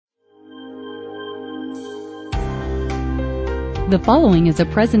The following is a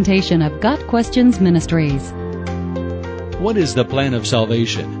presentation of Got Questions Ministries. What is the plan of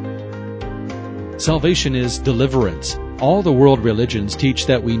salvation? Salvation is deliverance. All the world religions teach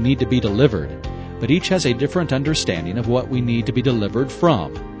that we need to be delivered, but each has a different understanding of what we need to be delivered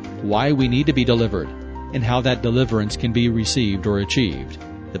from, why we need to be delivered, and how that deliverance can be received or achieved.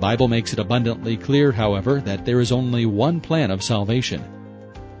 The Bible makes it abundantly clear, however, that there is only one plan of salvation.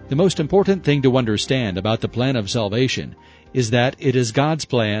 The most important thing to understand about the plan of salvation is that it is God's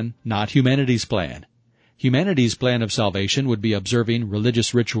plan, not humanity's plan. Humanity's plan of salvation would be observing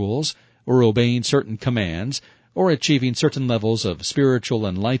religious rituals, or obeying certain commands, or achieving certain levels of spiritual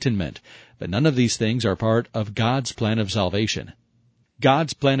enlightenment, but none of these things are part of God's plan of salvation.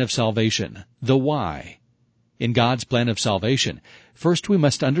 God's plan of salvation, the why. In God's plan of salvation, first we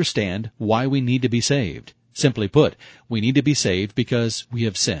must understand why we need to be saved. Simply put, we need to be saved because we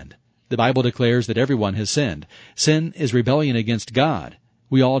have sinned. The Bible declares that everyone has sinned. Sin is rebellion against God.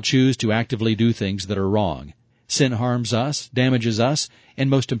 We all choose to actively do things that are wrong. Sin harms us, damages us, and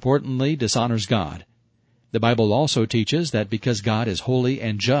most importantly, dishonors God. The Bible also teaches that because God is holy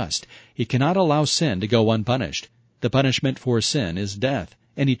and just, He cannot allow sin to go unpunished. The punishment for sin is death,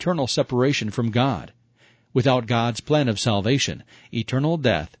 and eternal separation from God. Without God's plan of salvation, eternal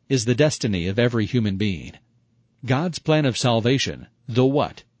death is the destiny of every human being. God's plan of salvation, the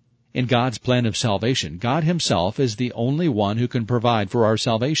what? In God's plan of salvation, God Himself is the only one who can provide for our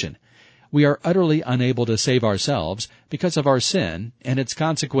salvation. We are utterly unable to save ourselves because of our sin and its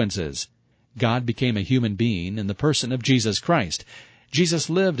consequences. God became a human being in the person of Jesus Christ. Jesus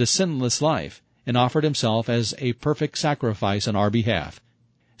lived a sinless life and offered Himself as a perfect sacrifice on our behalf.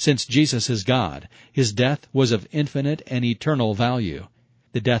 Since Jesus is God, His death was of infinite and eternal value.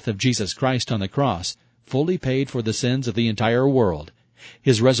 The death of Jesus Christ on the cross fully paid for the sins of the entire world.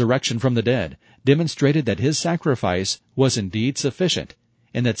 His resurrection from the dead demonstrated that His sacrifice was indeed sufficient,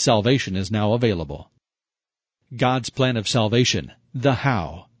 and that salvation is now available. God's plan of salvation, the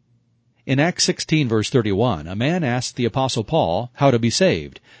how. In Acts 16, verse 31, a man asked the Apostle Paul how to be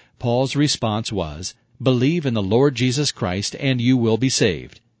saved. Paul's response was, "Believe in the Lord Jesus Christ, and you will be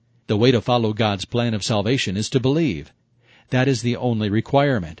saved." The way to follow God's plan of salvation is to believe. That is the only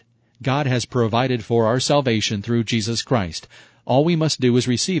requirement. God has provided for our salvation through Jesus Christ. All we must do is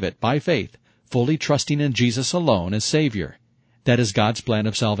receive it by faith, fully trusting in Jesus alone as Savior. That is God's plan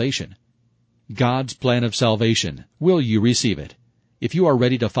of salvation. God's plan of salvation. Will you receive it? If you are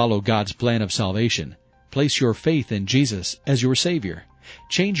ready to follow God's plan of salvation, place your faith in Jesus as your Savior.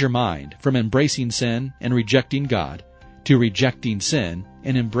 Change your mind from embracing sin and rejecting God to rejecting sin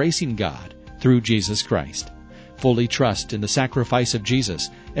and embracing God through Jesus Christ. Fully trust in the sacrifice of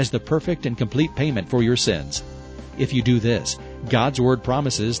Jesus as the perfect and complete payment for your sins. If you do this, God's Word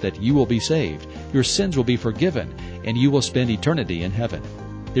promises that you will be saved, your sins will be forgiven, and you will spend eternity in heaven.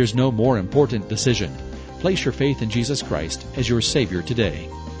 There's no more important decision. Place your faith in Jesus Christ as your Savior today.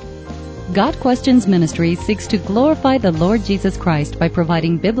 Got Questions Ministry seeks to glorify the Lord Jesus Christ by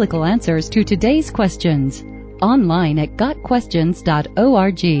providing biblical answers to today's questions. Online at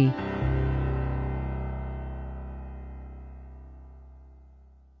GotQuestions.org.